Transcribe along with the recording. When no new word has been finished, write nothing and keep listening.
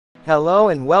Hello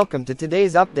and welcome to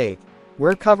today's update.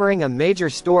 We're covering a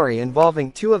major story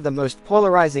involving two of the most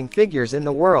polarizing figures in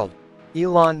the world,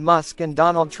 Elon Musk and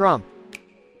Donald Trump.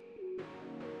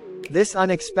 This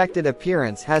unexpected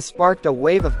appearance has sparked a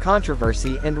wave of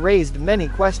controversy and raised many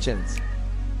questions.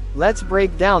 Let's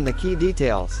break down the key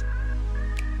details.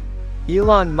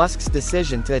 Elon Musk's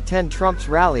decision to attend Trump's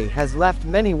rally has left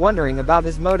many wondering about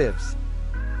his motives.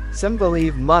 Some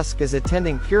believe Musk is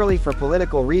attending purely for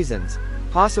political reasons,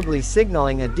 possibly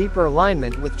signaling a deeper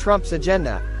alignment with Trump's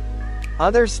agenda.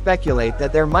 Others speculate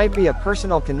that there might be a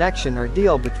personal connection or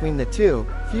deal between the two,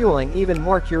 fueling even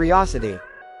more curiosity.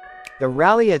 The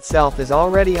rally itself is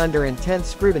already under intense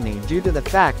scrutiny due to the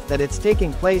fact that it's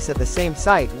taking place at the same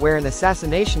site where an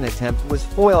assassination attempt was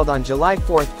foiled on July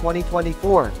 4,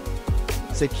 2024.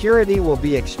 Security will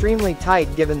be extremely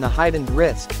tight given the heightened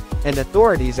risk, and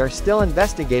authorities are still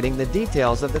investigating the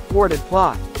details of the thwarted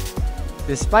plot.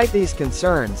 Despite these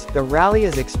concerns, the rally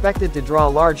is expected to draw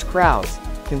large crowds,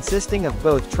 consisting of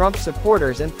both Trump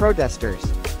supporters and protesters.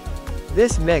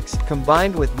 This mix,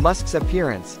 combined with Musk's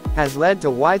appearance, has led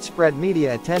to widespread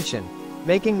media attention,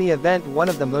 making the event one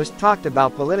of the most talked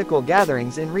about political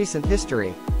gatherings in recent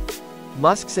history.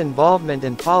 Musk's involvement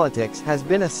in politics has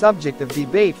been a subject of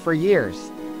debate for years.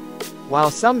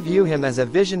 While some view him as a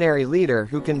visionary leader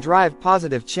who can drive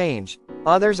positive change,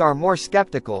 others are more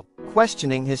skeptical,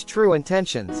 questioning his true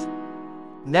intentions.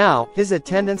 Now, his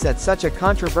attendance at such a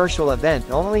controversial event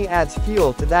only adds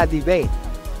fuel to that debate.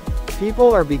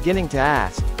 People are beginning to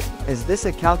ask, is this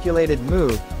a calculated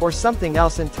move, or something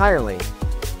else entirely?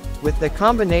 With the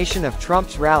combination of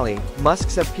Trump's rally,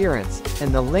 Musk's appearance,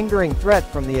 and the lingering threat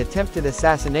from the attempted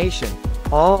assassination,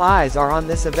 all eyes are on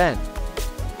this event.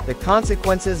 The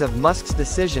consequences of Musk's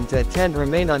decision to attend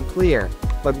remain unclear,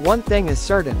 but one thing is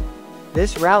certain: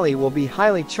 this rally will be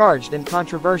highly charged and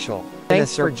controversial. In a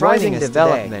surprising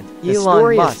development,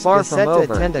 Elon Musk is set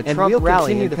to attend a Trump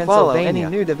rally in Pennsylvania. Any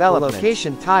new development,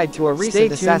 location tied to a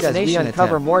recent assassination attempt.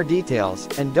 Uncover more details,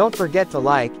 and don't forget to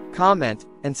like, comment,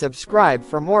 and subscribe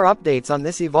for more updates on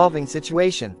this evolving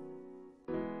situation.